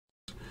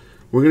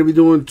We're going to be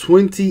doing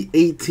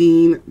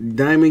 2018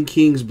 Diamond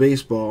Kings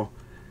Baseball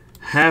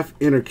half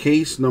inner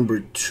case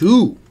number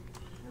 2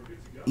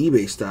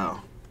 eBay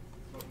style.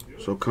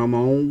 So come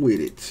on with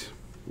it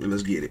and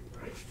let's get it.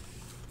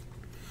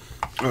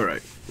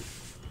 Alright.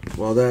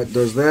 While that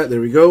does that,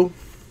 there we go.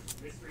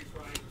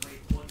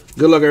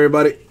 Good luck,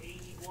 everybody.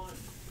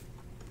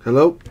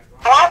 Hello?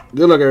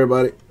 Good luck,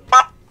 everybody.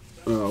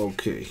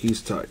 Okay,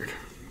 he's tired.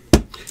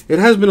 It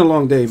has been a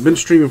long day. Been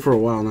streaming for a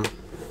while now.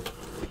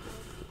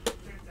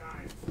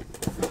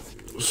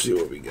 Let's see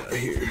what we got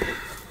here.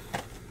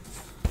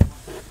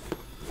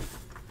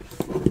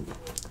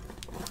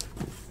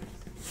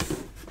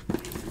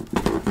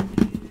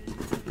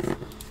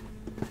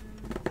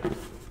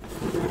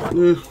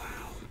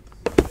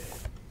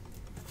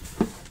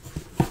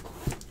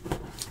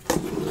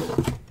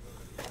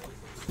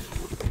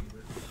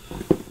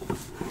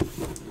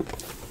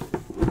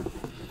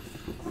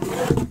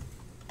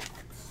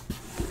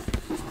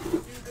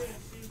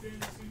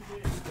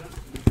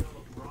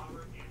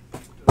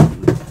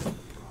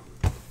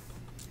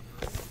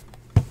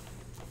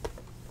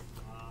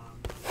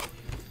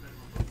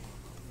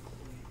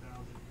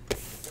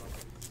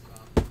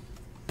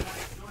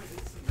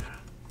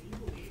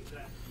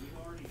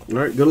 All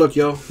right, good luck,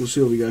 y'all. We'll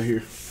see what we got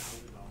here.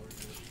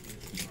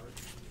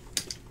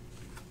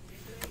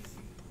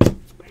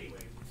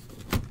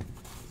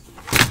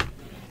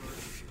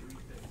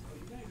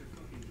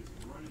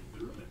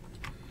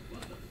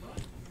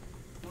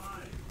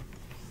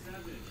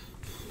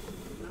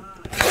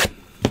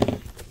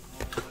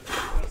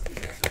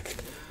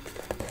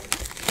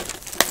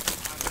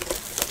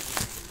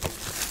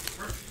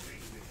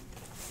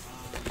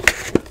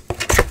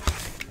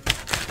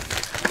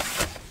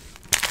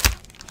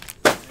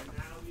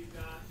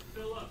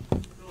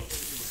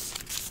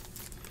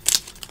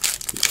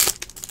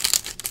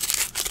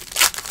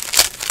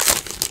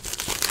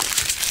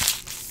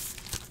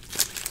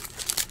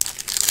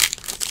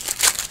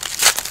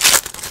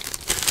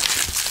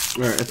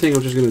 Alright, I think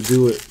I'm just going to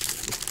do it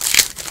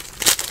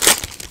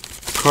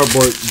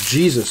cardboard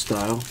Jesus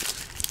style.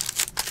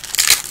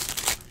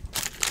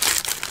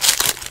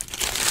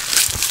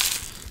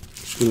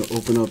 Just going to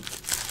open up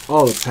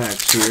all the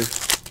packs here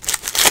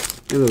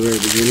in the very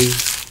beginning.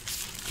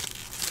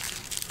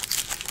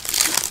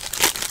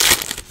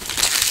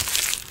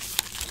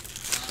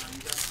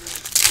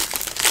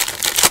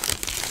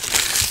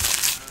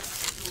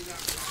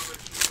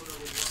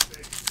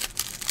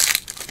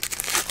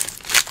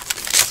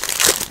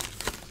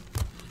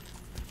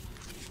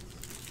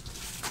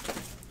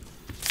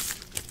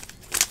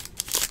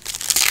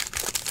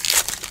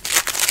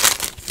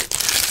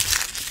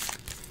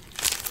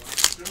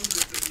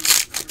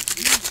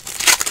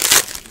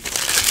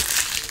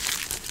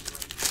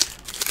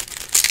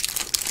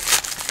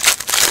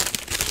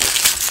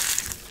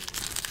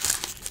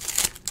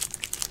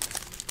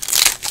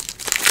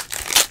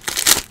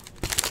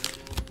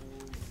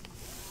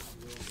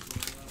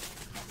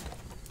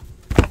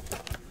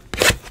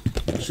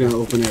 Just gonna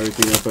open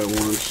everything up at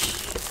once.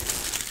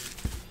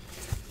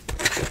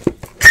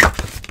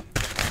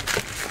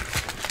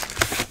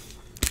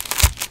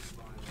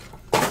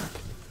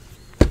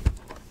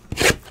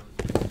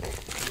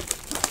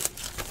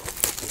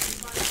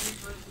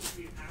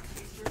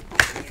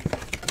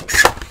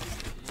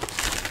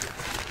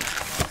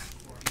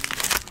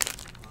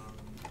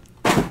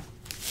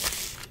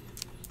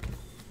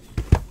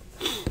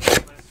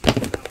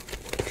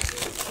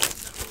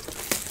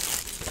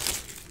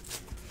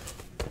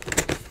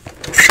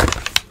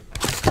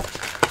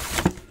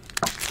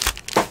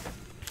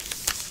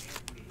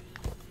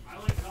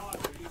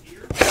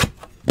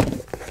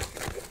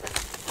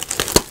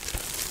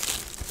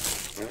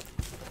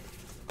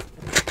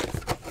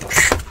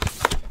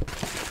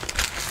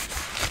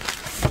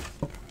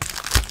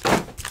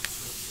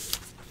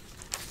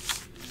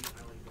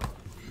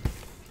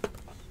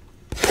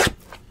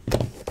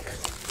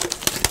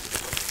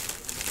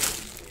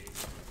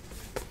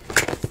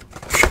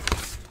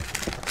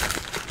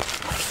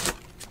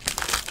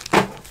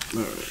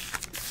 Alright.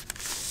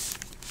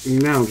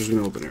 Now I'm just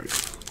going to open everything.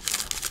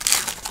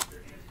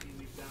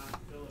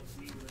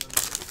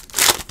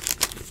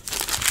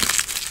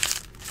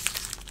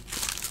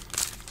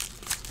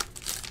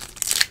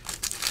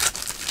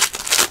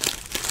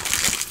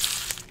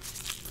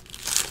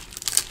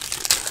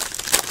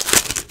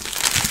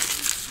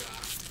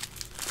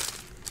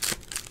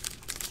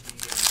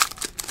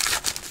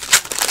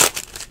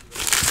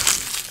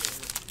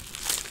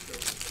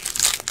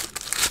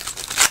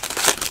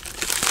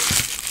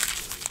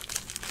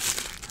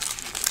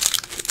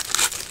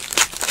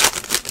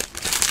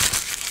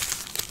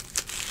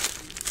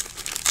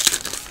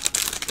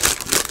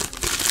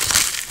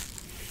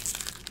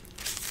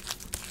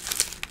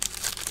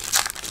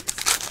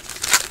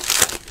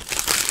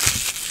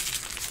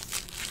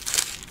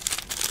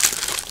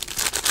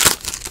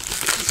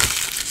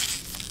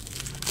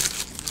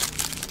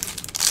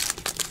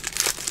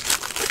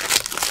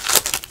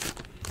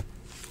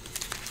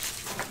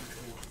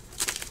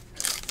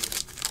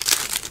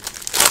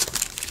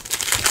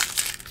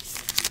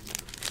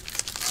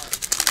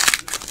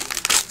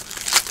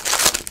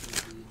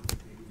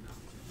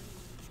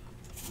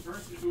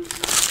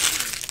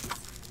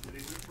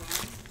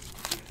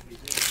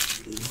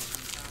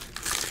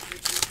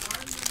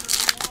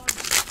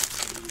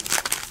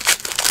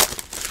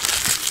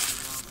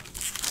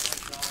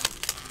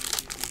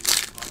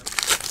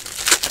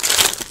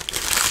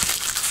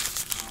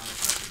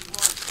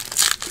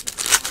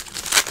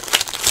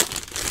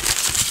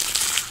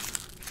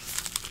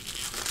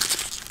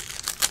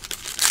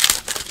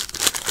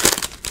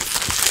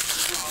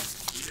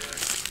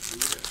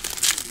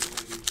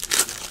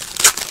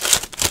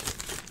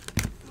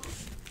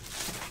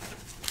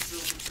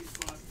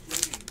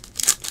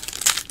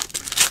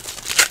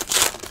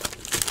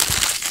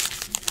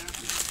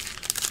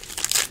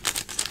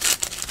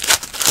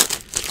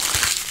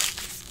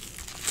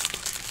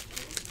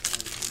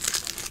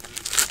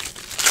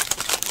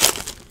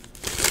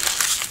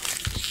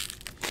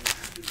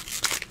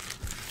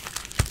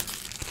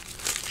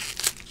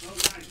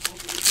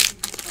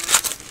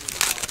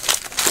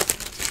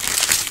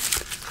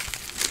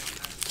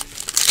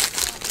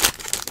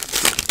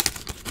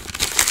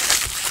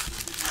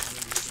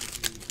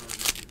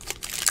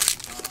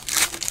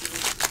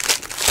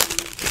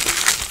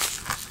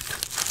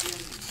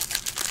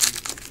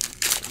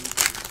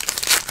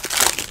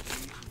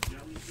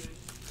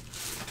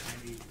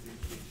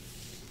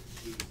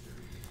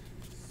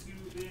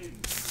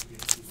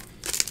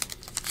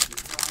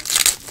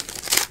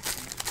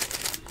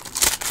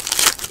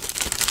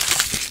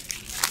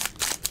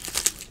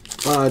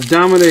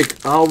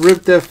 Dominic, I'll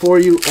rip that for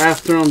you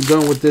after I'm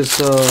done with this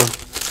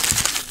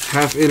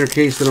half inner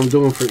case that I'm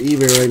doing for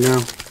eBay right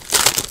now.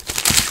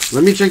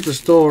 Let me check the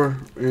store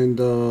and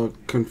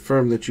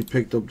confirm that you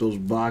picked up those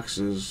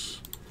boxes,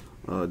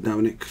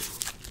 Dominic.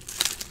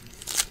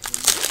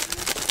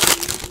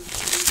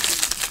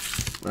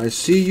 I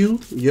see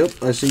you.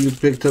 Yep, I see you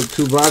picked up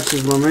 2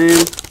 boxes, my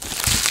man.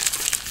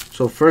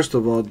 So first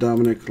of all,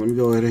 Dominic, let me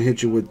go ahead and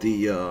hit you with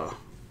the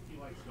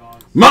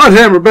Mod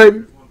Hammer,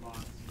 baby.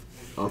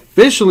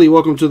 Officially,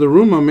 welcome to the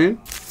room, my man.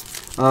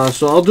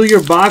 So I'll do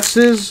your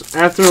boxes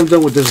after I'm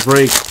done with this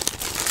break.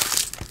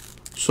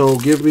 So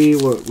give me,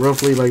 what,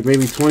 roughly like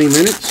maybe 20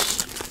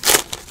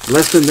 minutes?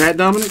 Less than that,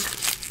 Dominic?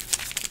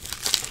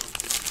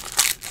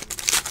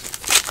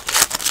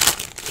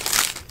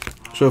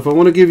 So if I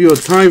want to give you a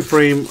time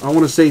frame, I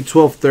want to say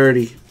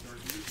 12:30.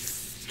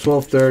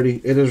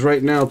 12:30. It is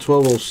right now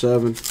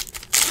 12:07.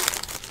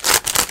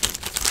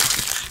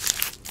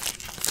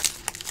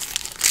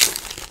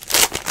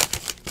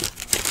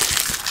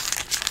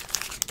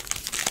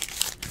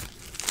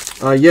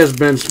 Yes,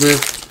 Ben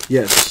Smith.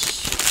 Yes.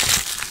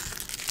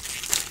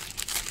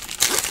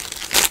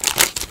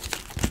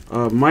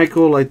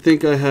 Michael, I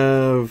think I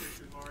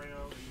have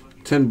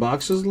 10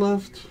 boxes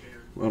left.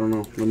 I don't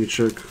know. Let me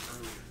check.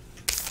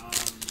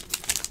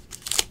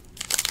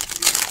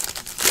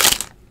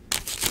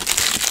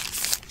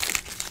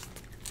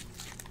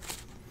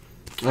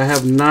 I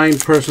have 9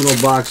 personal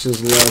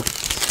boxes left.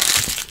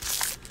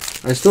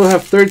 I still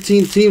have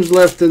 13 teams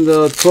left in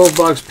the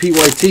 12-box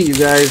PYT, you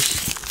guys.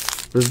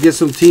 Let's get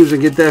some teams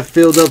and get that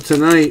filled up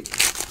tonight.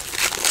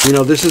 You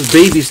know, this is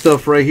baby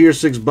stuff right here,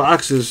 6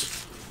 boxes.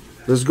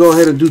 Let's go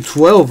ahead and do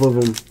 12 of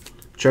them.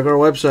 Check our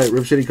website,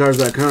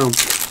 ripcitycards.com.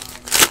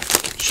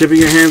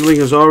 Shipping and handling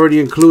is already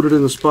included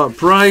in the spot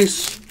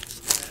price.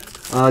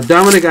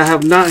 Dominic, I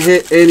have not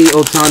hit any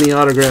Ohtani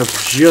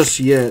autographs just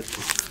yet.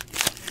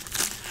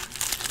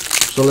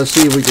 So let's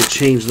see if we can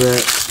change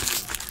that.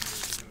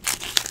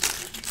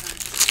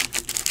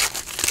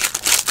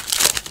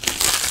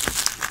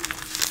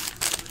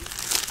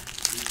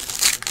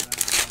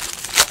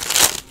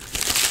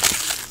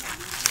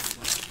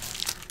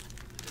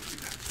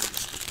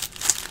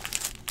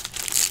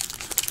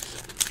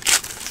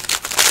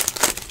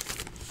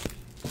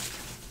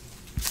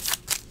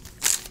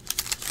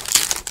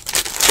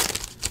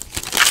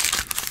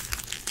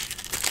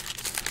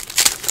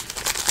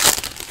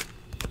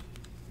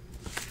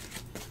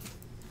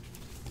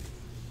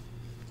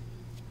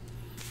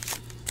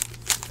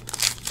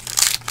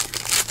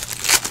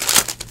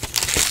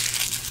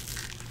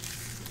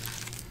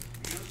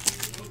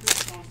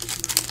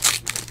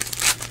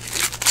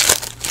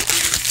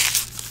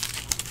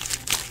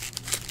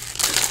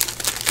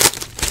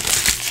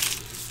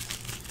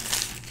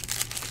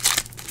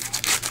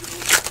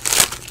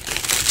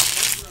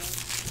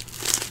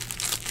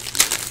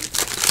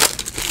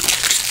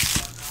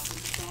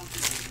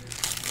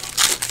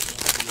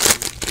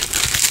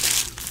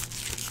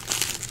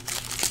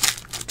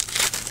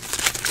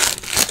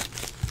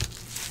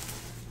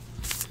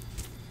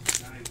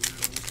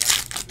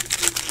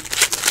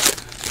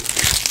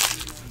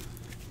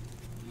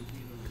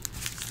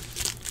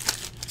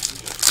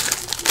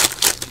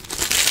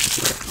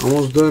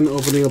 Almost done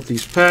opening up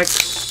these packs,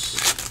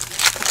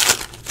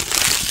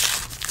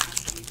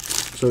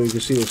 so you can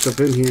see what's up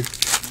in here.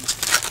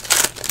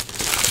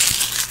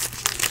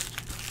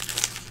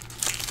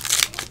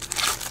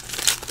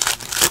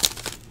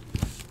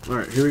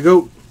 Alright, here we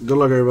go. Good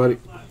luck, everybody.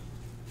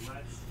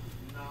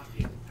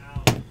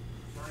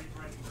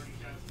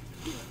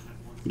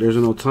 There's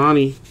an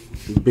Ohtani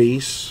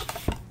base.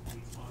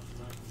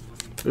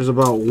 There's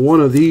about one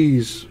of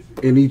these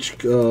in each,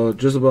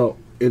 just about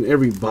in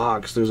every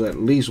box. There's at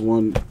least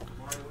one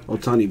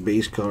Ohtani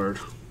base card.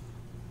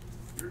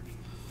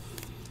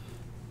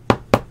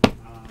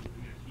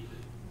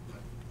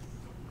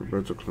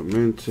 Roberto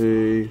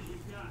Clemente.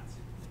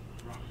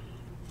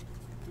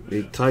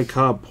 A Ty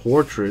Cobb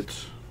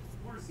portrait.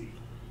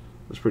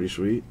 That's pretty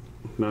sweet.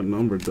 Not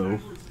numbered though.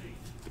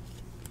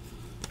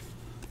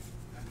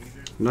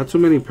 Not too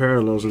many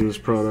parallels in this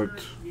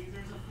product.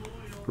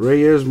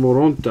 Reyes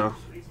Moronta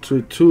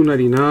to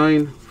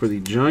 299 for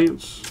the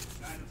Giants.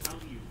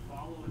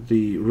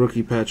 The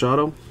rookie patch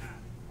auto.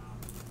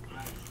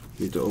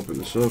 Need to open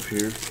this up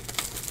here.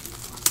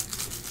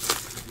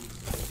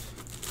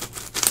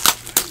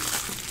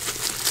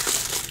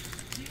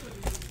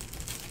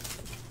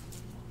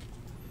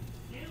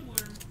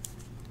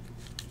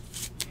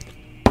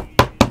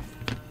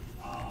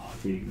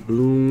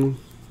 Bloom.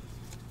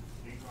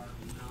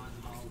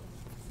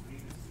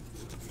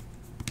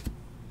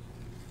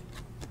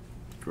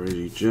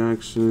 Reggie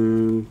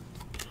Jackson.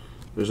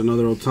 There's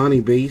another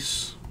Ohtani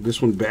base.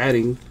 This one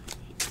batting.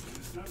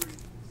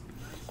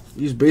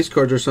 These base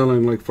cards are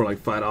selling like for like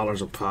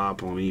 $5 a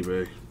pop on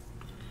eBay.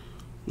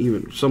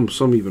 Even some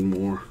even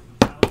more.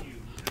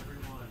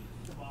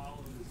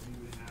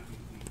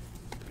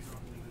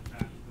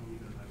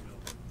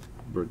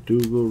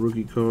 Verdugo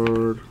rookie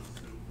card.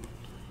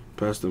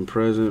 Past and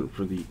present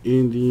for the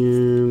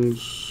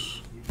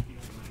Indians.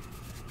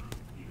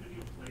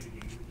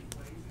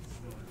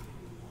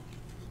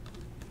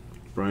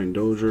 Brian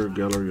Dozier,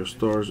 Gallery of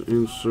Stars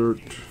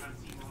insert.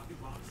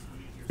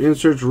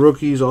 Inserts,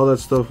 rookies, all that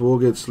stuff will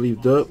get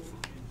sleeved up.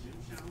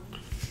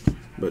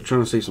 But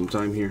trying to save some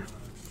time here.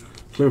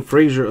 Clint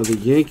Frazier of the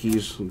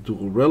Yankees,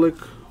 dual relic.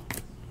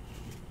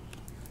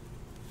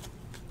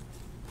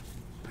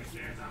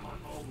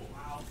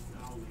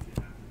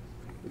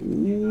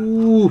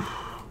 Ooh.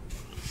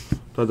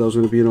 Thought that was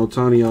going to be an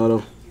Ohtani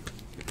auto.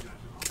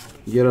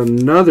 Yet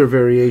another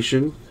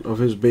variation of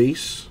his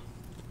base.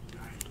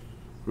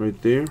 Right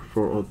there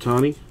for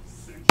Ohtani.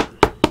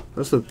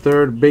 That's the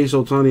third base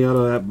Ohtani out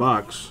of that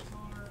box.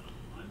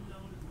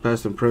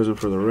 Past and present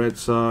for the Red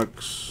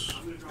Sox.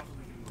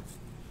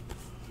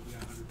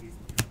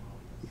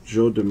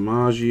 Joe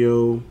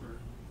DiMaggio.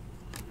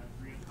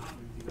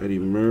 Eddie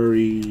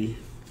Murray.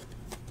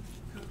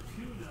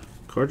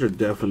 Cards are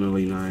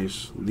definitely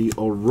nice. The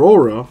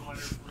Aurora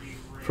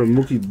from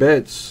Mookie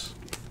Betts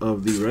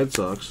of the Red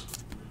Sox.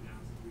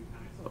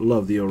 I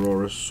love the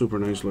Aurora. Super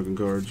nice looking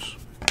cards.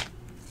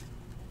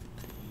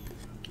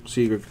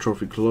 Seager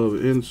Trophy Club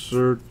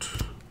insert.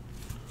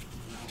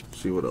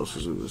 Let's see what else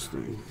is in this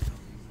thing.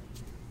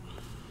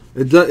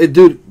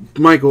 Dude,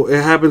 Michael,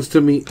 it happens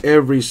to me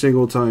every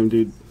single time,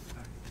 dude.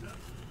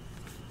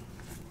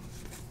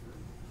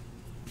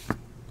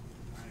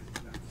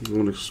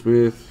 Warner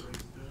Smith.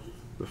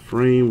 The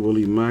frame,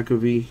 Willie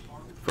McAvee,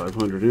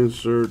 500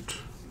 insert.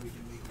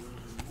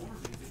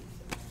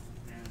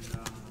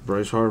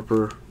 Bryce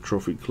Harper,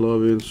 Trophy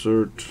Club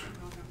insert.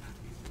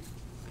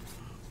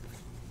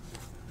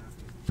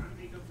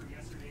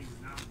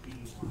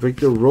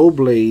 Victor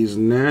Robles,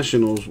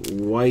 Nationals,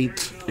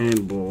 white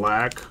and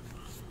black.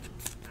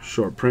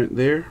 Short print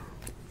there.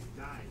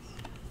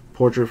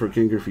 Portrait for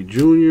Ken Griffey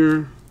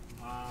Jr.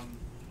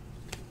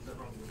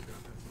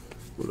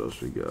 What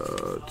else we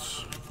got?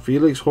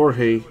 Felix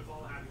Jorge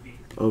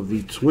of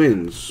the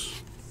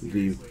Twins.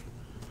 The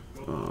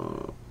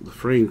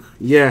frame.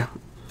 Yeah.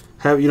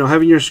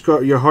 Having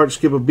your heart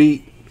skip a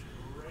beat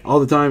all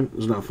the time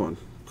is not fun.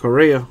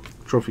 Correa,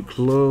 Trophy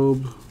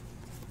Club.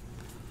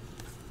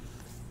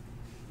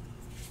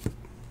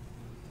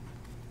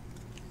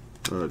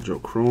 Joe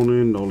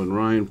Cronin, Nolan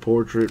Ryan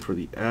portrait for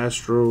the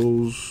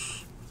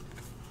Astros.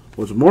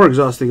 What's more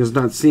exhausting is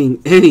not seeing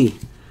any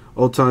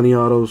Ohtani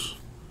autos.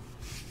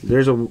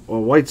 There's a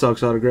White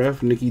Sox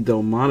autograph, Nicky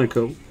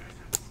Delmonico.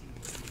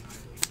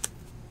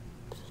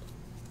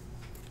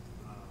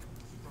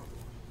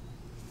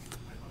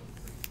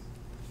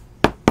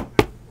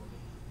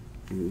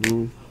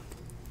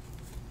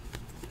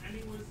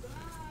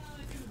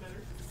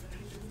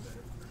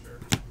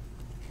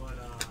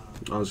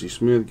 Ozzie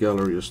Smith,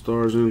 Gallery of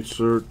Stars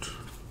insert.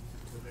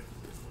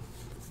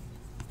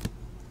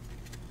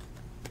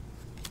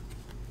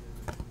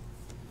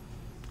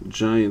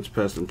 Giants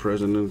past and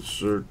present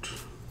insert.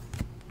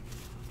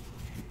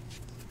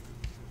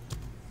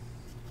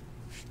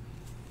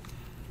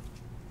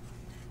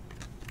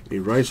 A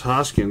Rice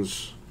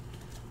Hoskins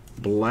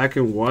black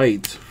and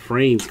white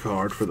framed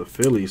card for the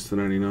Phillies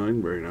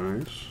 /99. Very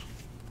nice.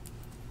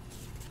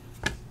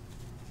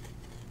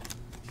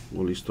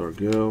 Willie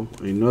Stargell.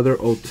 Another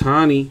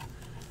Ohtani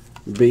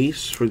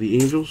base for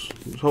the Angels.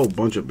 There's a whole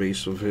bunch of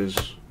base of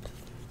his.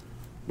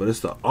 But it's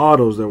the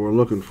autos that we're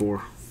looking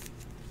for.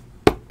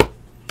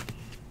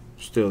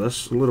 Still,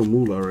 that's a little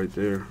moolah right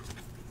there.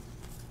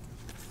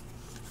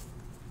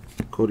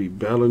 Cody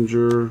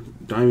Bellinger.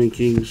 Diamond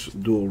Kings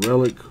dual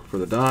relic for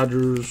the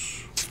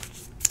Dodgers.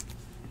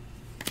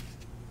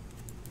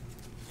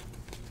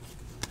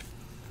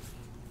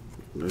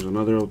 There's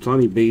another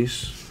Ohtani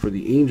base for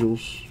the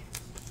Angels.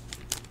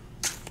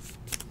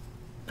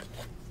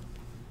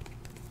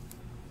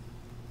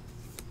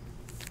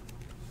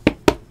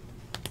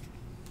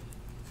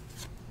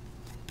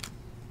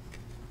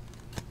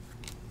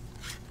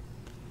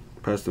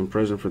 Past and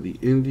present for the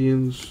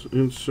Indians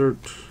insert.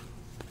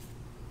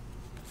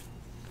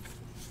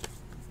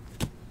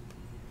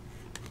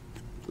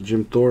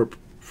 Jim Thorpe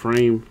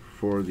frame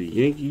for the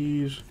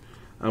Yankees.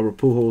 Albert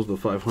Pujols, the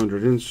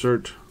 500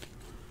 insert.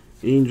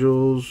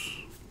 Angels.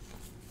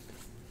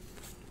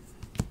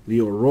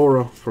 The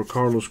Aurora for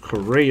Carlos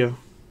Correa.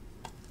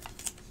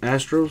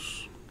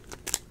 Astros.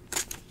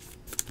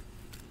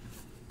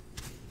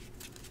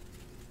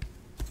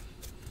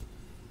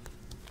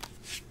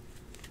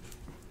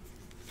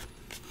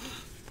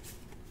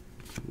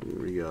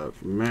 We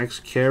got Max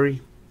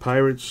Carey,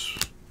 Pirates.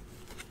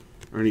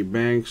 Ernie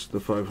Banks, the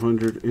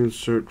 500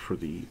 insert for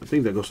the, I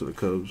think that goes to the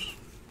Cubs.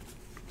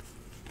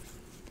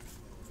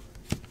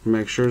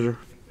 Max Scherzer,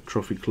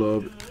 Trophy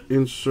Club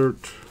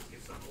insert.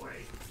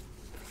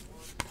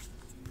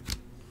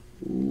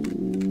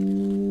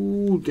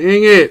 Ooh,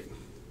 dang it.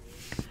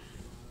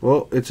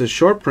 Well, it's a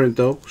short print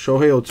though.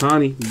 Shohei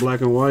Ohtani,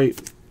 black and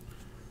white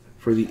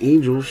for the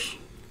Angels.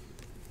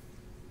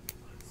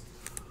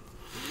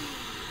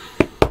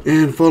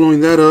 And following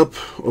that up,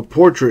 a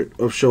portrait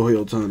of Shohei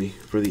Ohtani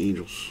for the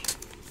Angels.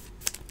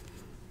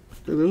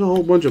 There's a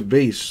whole bunch of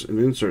base and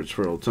inserts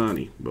for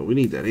Ohtani, but we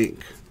need that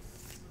ink.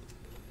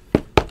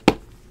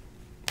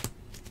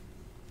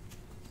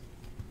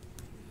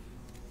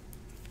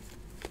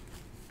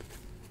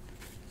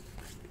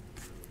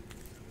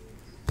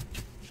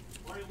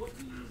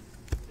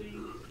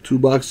 2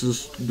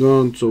 boxes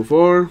gone so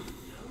far.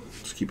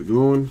 Let's keep it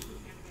going.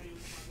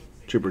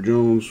 Chipper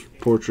Jones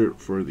portrait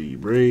for the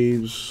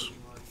Braves.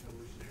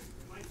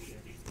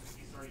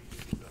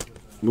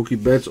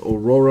 Mookie Betts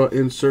Aurora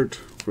insert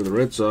for the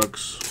Red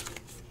Sox.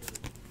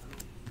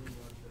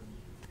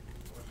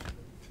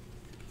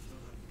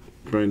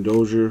 Brian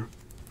Dozier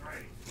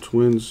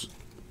Twins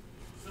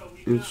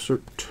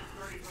insert.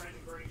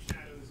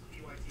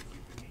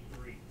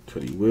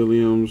 Teddy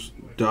Williams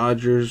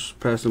Dodgers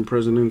past and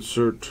present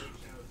insert.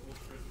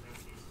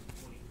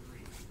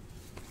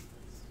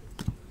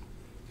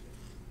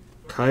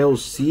 Kyle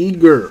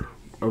Seager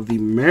of the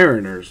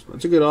Mariners.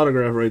 That's a good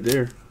autograph right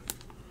there.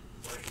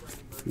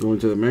 Going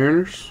to the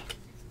Mariners.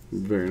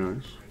 Very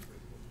nice.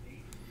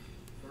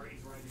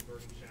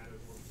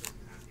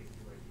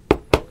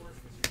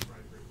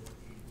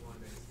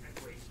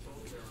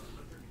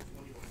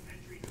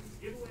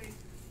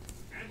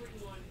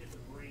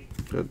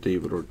 Got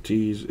David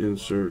Ortiz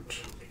insert.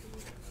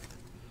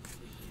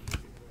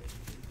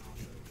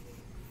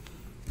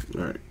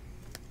 All right.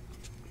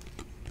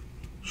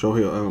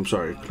 I'm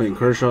sorry, Clayton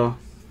Kershaw.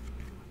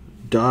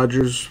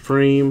 Dodgers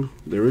frame.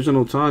 There is an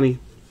Ohtani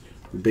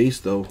base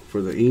though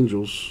for the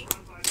Angels.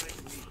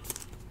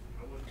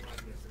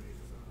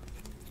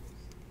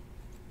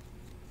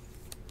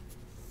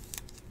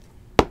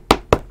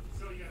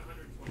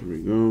 Here we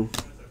go.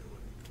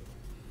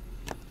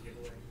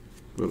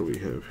 What do we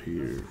have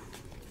here?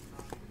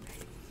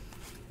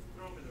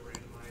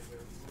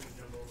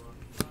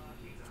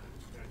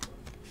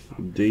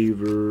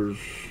 Davers,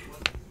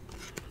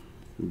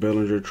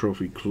 Bellinger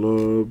Trophy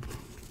Club,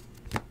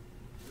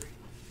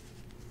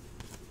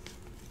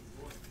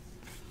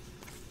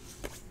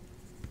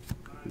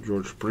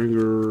 George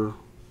Springer,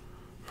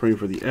 frame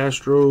for the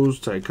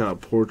Astros, Ty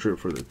Cobb portrait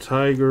for the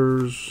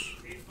Tigers,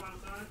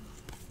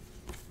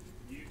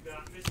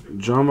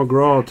 John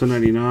McGraw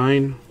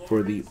 /299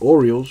 for the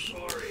Orioles.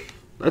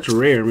 That's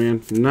rare,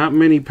 man. Not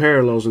many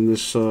parallels in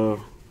this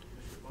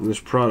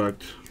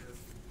product.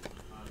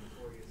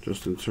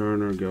 Justin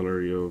Turner,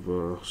 Gallery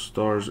of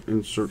Stars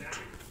insert.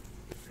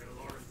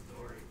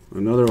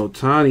 Another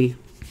Ohtani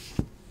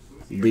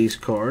base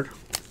card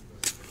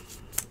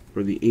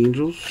for the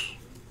Angels.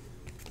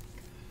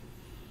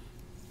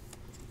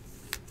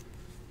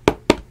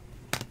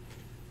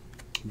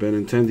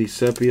 Benintendi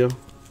Sepia,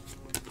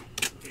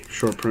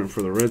 short print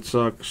for the Red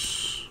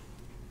Sox.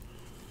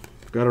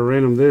 Gotta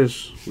random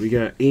this. We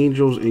got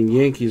Angels and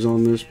Yankees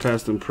on this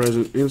past and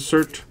present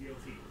insert.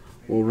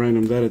 We'll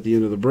random that at the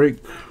end of the break.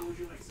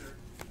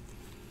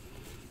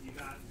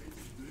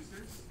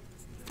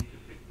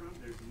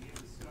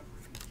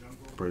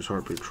 Bryce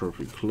Harper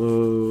Trophy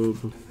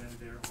Club.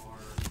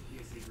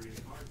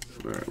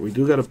 Alright, we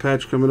do got a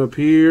patch coming up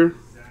here.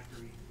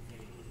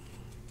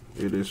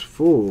 It is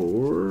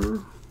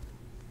for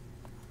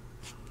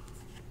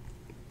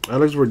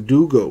Alex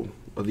Verdugo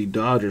of the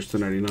Dodgers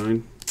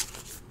 /99.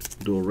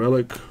 Dual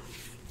relic.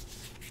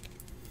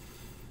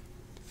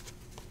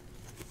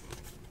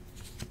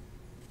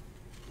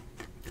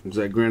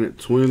 Zach Granite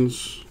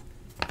Twins.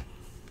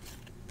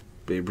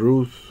 Babe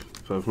Ruth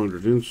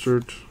 500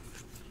 insert.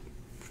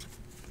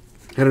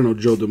 I don't know,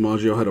 Joe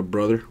DiMaggio had a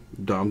brother,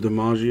 Dom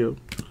DiMaggio.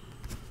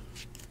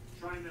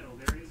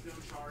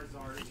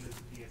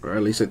 Or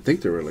at least I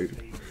think they're related.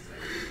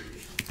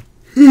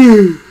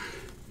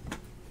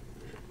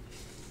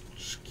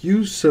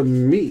 Excuse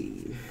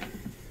me.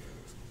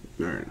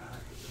 Alright.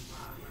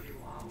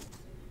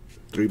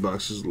 3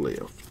 boxes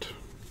left.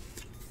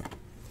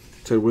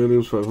 Ted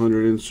Williams,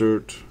 500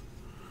 insert.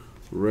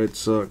 Red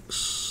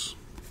Sox.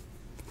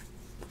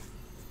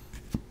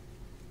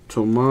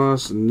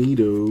 Tomas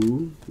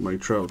Nido, Mike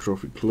Trout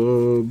Trophy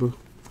Club.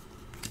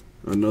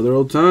 Another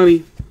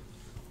Ohtani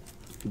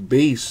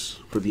base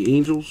for the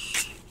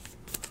Angels.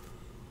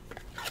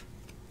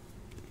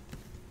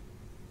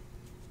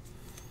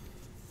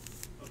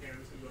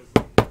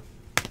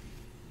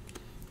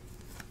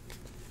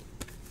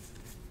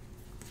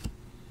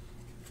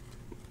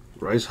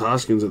 Bryce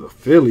Hoskins of the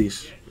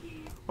Phillies,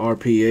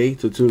 RPA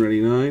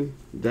 /299.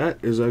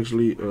 That is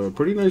actually a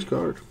pretty nice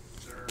card.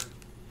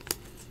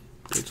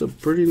 It's a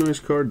pretty nice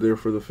card there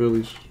for the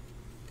Phillies.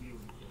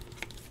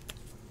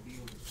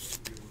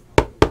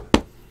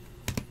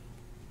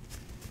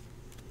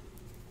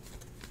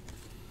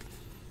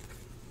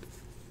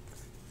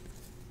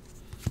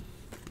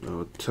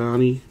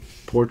 Ohtani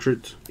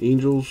portrait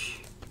Angels.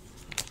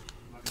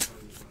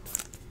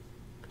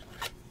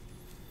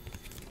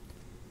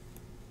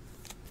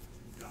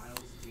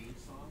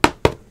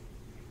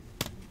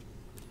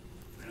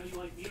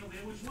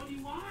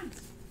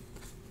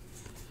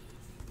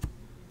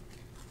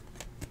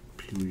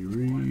 Pee Wee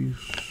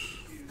Reese,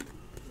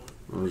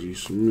 Ozzie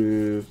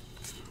Smith.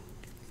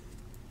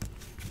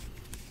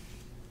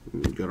 We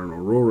got an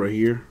Aurora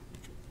here.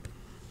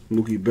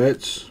 Mookie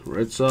Betts,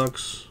 Red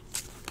Sox.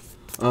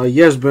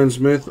 Yes, Ben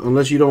Smith,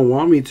 unless you don't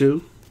want me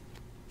to.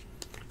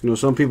 You know,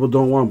 some people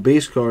don't want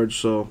base cards,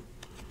 so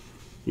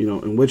you know,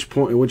 in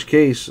which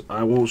case,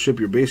 I won't ship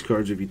your base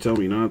cards if you tell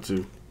me not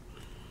to.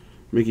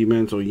 Mickey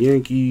Mantle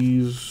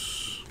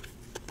Yankees.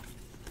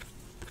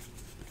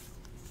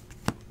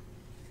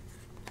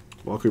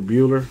 Walker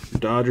Buehler,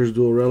 Dodgers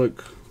dual relic.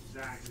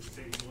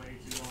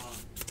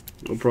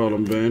 No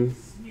problem, Ben.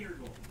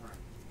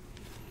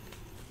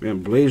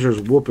 Man,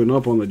 Blazers whooping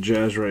up on the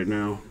Jazz right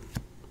now.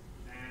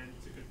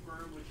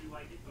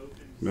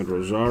 Med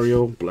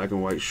Rosario, black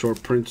and white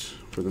short prints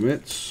for the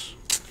Mets.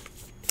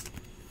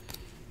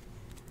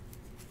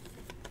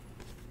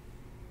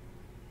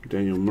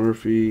 Daniel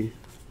Murphy.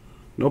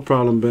 No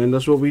problem, Ben.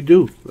 That's what we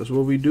do. That's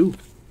what we do.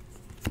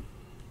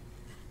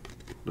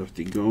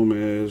 Lefty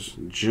Gomez.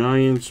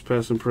 Giants,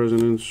 past and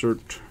present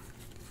insert.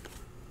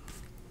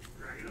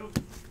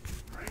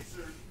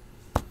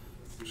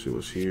 Let's see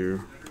what's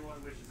here.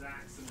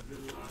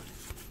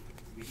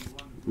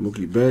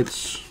 Mookie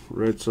Betts,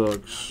 Red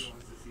Sox.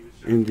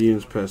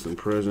 Indians, past and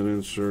present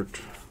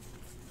insert.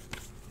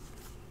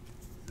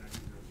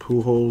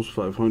 Pujols,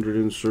 500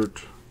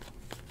 insert.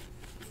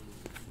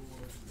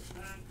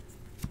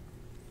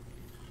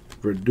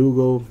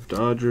 Verdugo,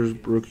 Dodgers,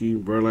 rookie.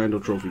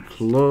 Verlander Trophy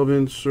Club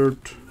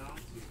insert.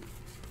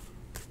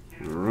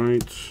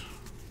 Alright.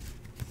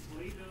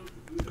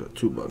 Got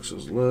 2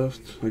 boxes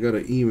left. I got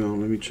an email.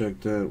 Let me check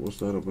that. What's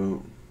that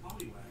about?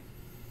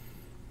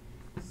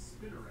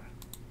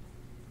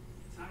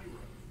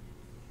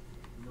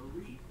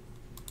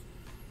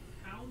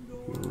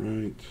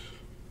 Alright.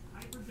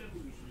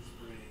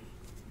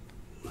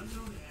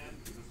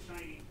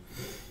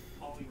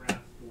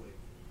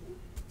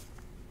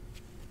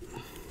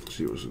 Let's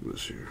see what's in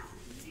this here.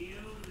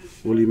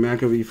 Willie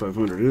McAvee,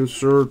 500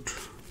 insert.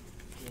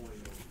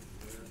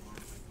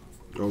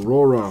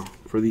 Aurora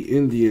for the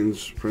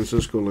Indians,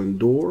 Francisco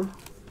Lindor.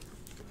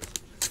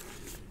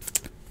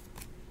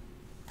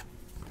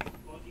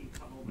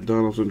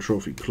 Donaldson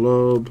Trophy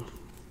Club.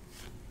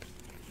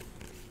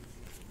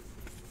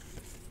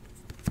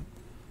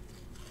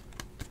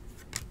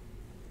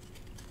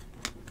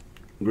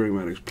 Greg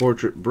Maddux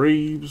Portrait,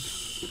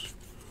 Braves.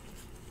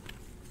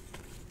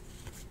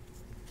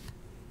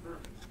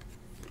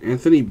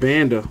 Anthony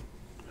Banda,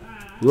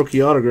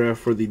 rookie autograph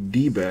for the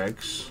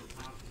D-backs.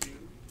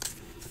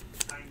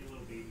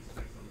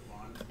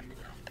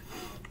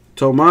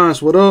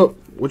 Tomas, what up?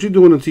 What you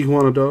doing in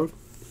Tijuana, dog?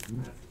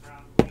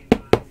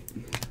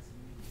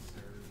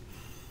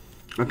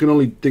 I can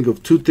only think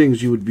of 2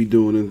 things you would be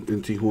doing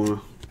in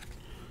Tijuana.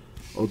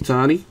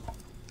 Ohtani,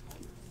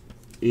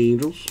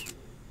 Angels.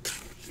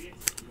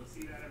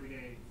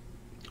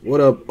 What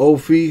up,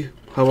 Ophi?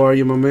 How are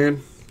you, my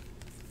man?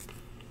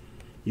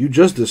 You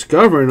just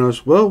discovering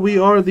us? Well, we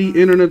are the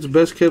internet's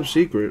best kept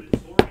secret.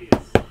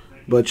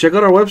 But check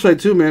out our website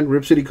too, man.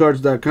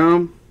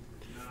 RipCityCards.com,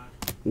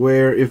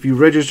 where if you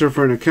register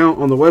for an account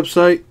on the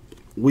website,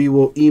 we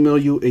will email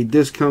you a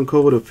discount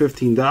code of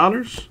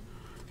 $15,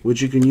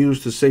 which you can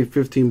use to save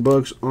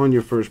 $15 on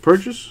your first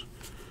purchase.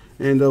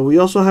 And we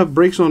also have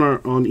breaks on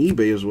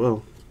eBay as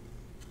well.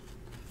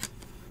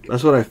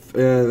 That's what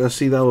I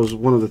see. That was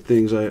one of the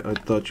things I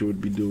thought you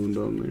would be doing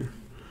down there.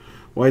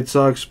 White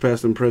Sox,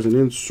 past and present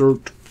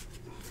insert.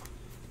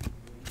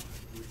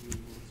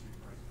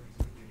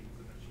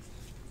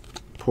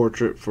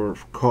 Portrait for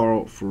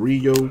Carl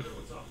Furillo.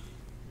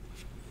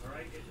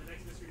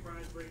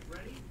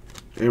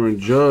 Aaron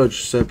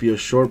Judge, sepia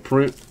short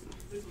print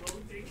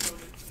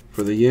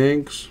for the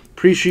Yanks.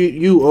 Appreciate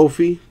you,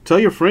 Ophi. Tell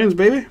your friends,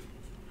 baby.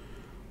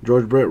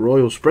 George Brett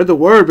Royal. Spread the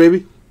word,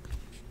 baby.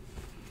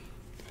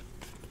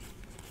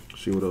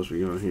 See what else we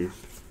got here.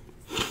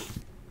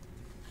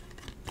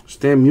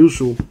 Stan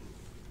Musial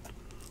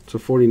to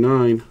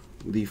 49.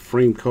 The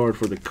frame card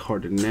for the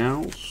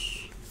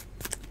Cardinals.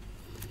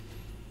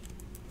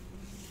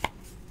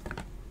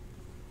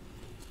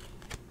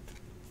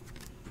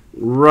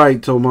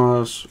 Right,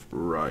 Tomas.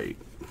 Right.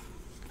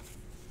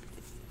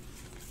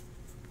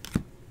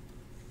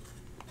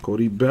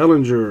 Cody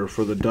Bellinger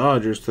for the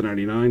Dodgers to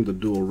 99. The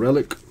dual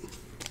relic.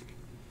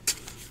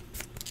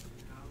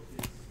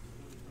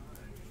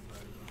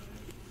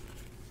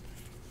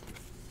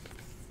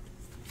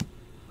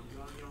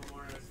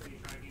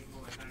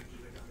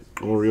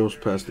 Orioles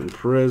past and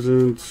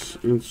present.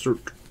 Insert.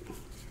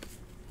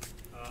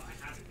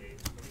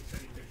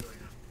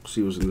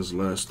 See what's in this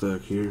last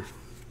stack here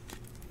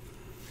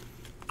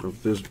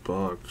of this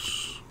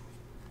box.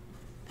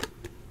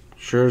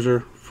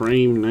 Scherzer,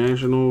 frame,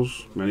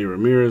 Nationals. Manny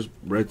Ramirez,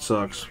 Red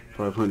Sox,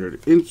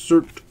 500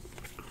 insert.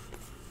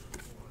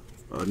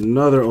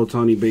 Another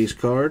Ohtani base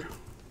card.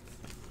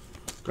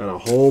 Got a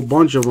whole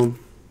bunch of them,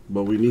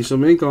 but we need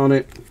some ink on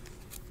it.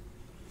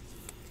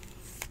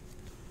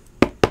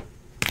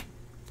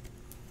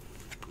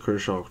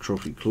 Kershaw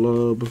Trophy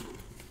Club.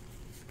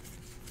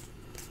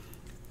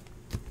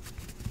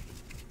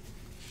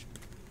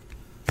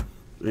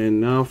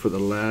 And now for the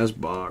last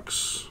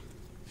box.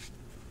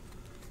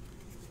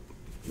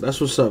 That's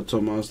what's up,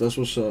 Tomas. That's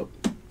what's up.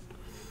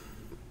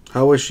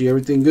 How is she?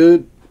 Everything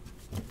good?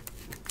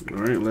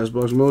 Alright, last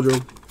box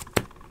mojo.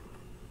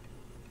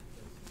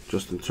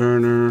 Justin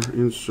Turner,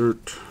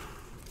 insert.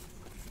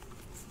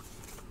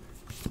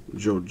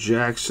 Joe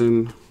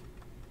Jackson.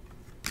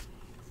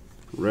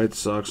 Red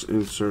Sox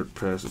insert,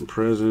 past and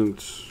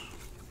present.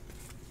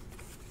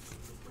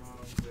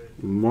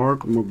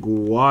 Mark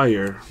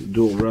McGuire,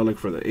 dual relic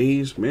for the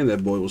A's. Man,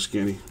 that boy was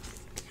skinny.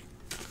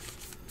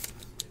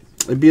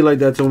 It'd be like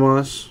that,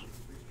 Tomas.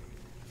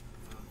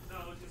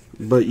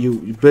 But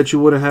you bet you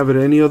wouldn't have it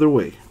any other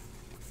way.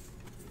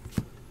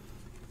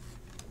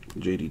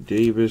 J.D.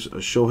 Davis, a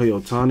Shohei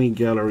Ohtani,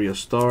 Gallery of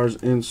Stars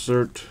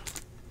insert.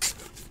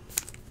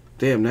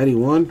 Damn,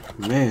 91?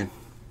 Man,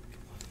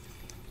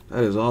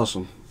 that is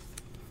awesome.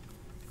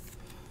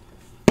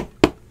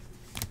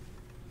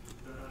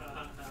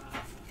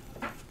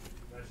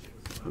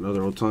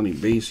 Another Ohtani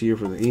base here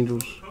for the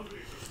Angels.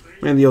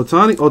 Man, the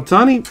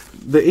Ohtani,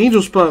 the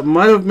Angel spot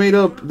might have made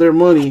up their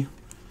money.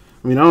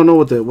 I mean, I don't know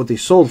what they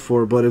sold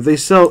for, but if they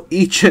sell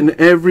each and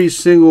every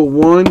single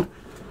one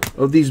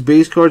of these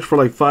base cards for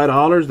like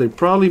 $5, they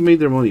probably made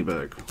their money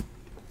back.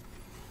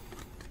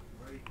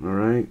 All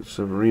right,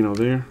 Severino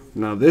there.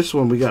 Now this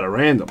one we got a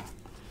random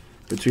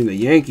between the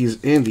Yankees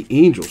and the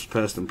Angels,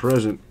 past and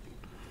present.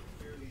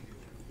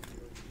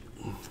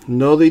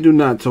 No, they do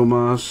not,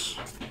 Tomas.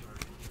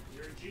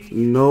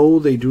 No,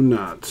 they do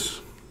not.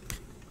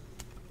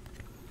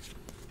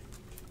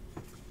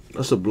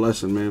 That's a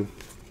blessing, man.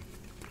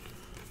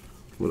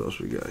 What else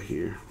we got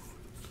here?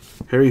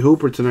 Harry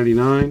Hooper to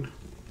 99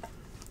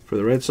 for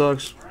the Red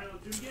Sox.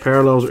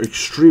 Parallels are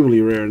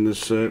extremely rare in this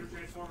set.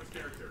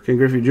 Ken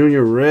Griffey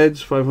Jr.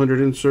 Reds 500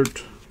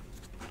 insert.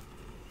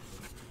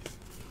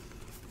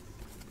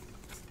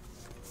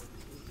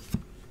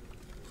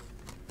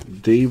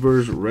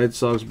 Davers Red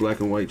Sox black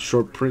and white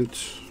short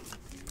print.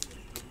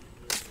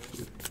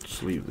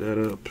 Let's leave that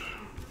up.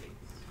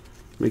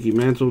 Mickey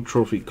Mantle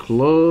Trophy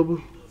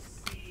Club.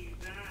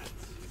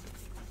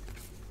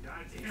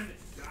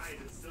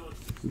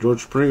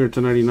 George Springer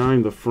to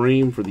 99, the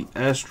frame for the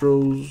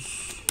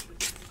Astros.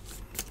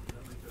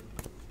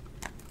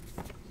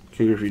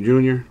 Ken Griffey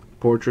Jr.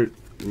 Portrait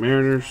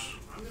Mariners.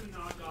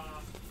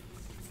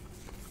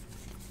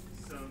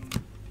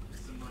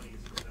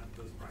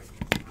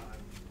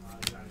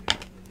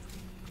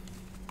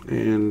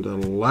 And the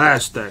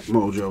last stack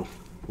mojo.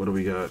 What do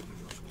we got?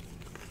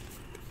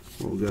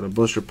 Well, we got a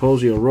Buster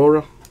Posey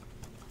Aurora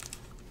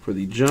for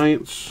the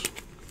Giants.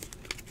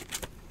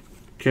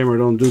 Camera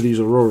don't do these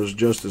Auroras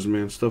justice,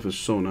 man. Stuff is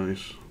so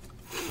nice.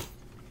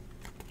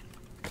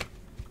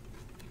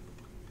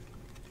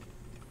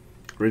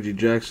 Reggie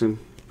Jackson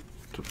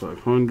to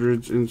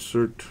 500s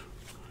insert.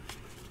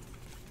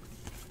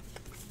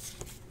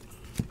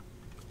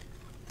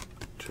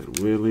 Ted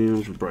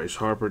Williams, Bryce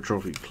Harper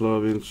Trophy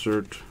Club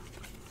insert.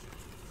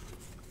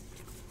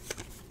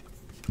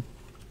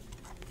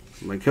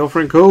 Maikel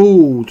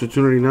Franco to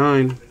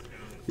 299.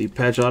 The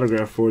patch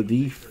autograph for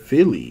the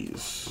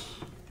Phillies.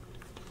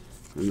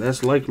 And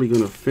that's likely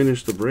going to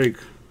finish the break.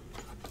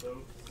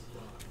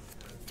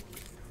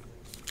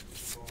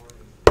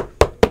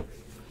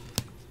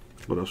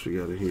 What else we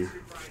got in here?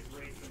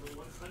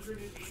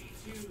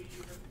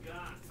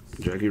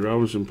 Jackie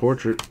Robinson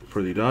portrait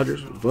for the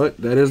Dodgers. But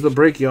that is the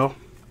break, y'all.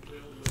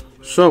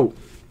 So,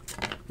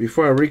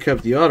 before I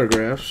recap the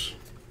autographs,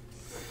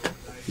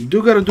 you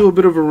do got to do a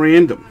bit of a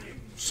random.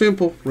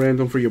 Simple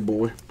random for your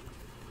boy.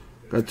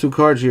 Got two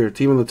cards here. A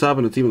team on the top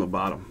and a team on the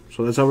bottom.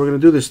 So that's how we're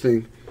going to do this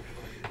thing.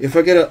 If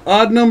I get an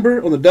odd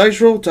number on the dice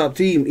roll, top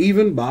team,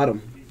 even,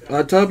 bottom.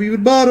 Odd top,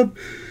 even, bottom.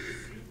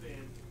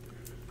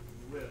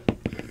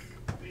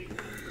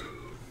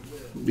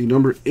 The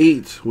number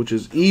 8, which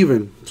is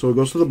even, so it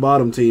goes to the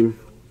bottom team.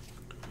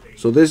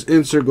 So this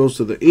insert goes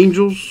to the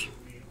Angels.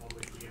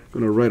 I'm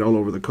going to write all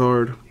over the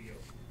card.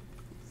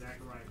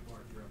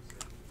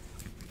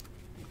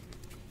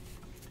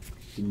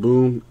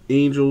 Boom,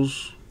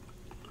 Angels.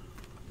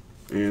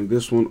 And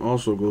this one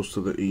also goes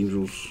to the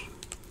Angels.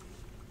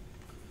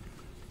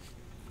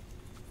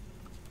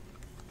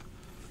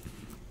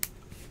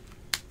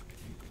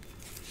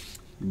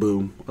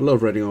 Boom. I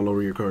love writing all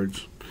over your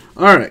cards.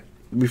 Alright,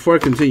 before I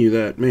continue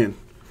that, man,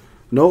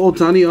 no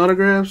Ohtani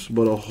autographs,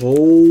 but a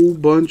whole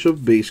bunch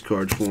of base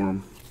cards for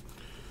him.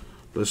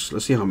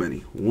 Let's see how many.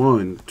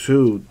 1,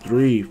 2,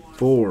 3,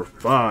 4,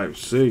 5,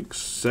 6,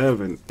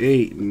 7,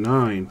 8,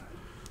 9.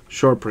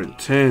 Short print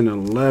 10,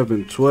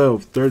 11,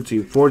 12,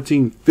 13,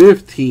 14,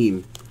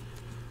 15.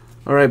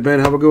 Alright, Ben,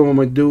 have a good one,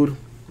 my dude.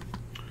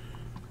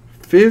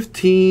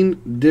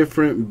 15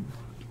 different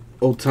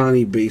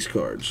Ohtani base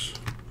cards.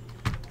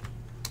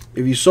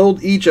 If you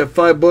sold each at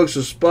 $5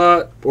 a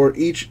spot, or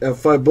each at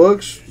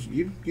 $5,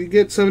 you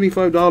get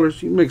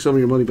 $75. You can make some of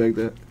your money back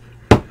that.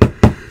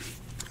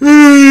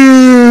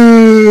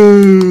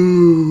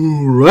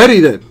 Ready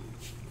then.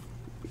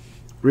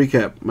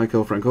 Recap: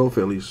 Maikel Franco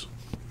Phillies,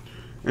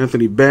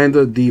 Anthony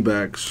Banda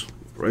D-backs,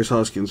 Bryce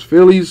Hoskins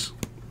Phillies,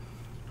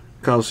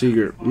 Kyle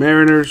Seager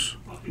Mariners,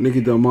 Nicky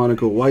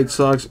Delmonico White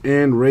Sox,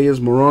 and Reyes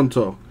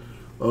Moronto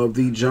of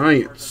the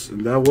Giants.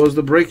 And that was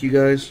the break, you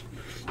guys.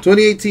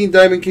 2018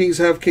 Diamond Kings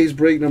half case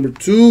break number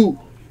 2,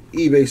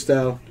 eBay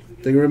style.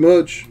 Thank you very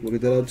much. We'll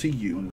get that out to you.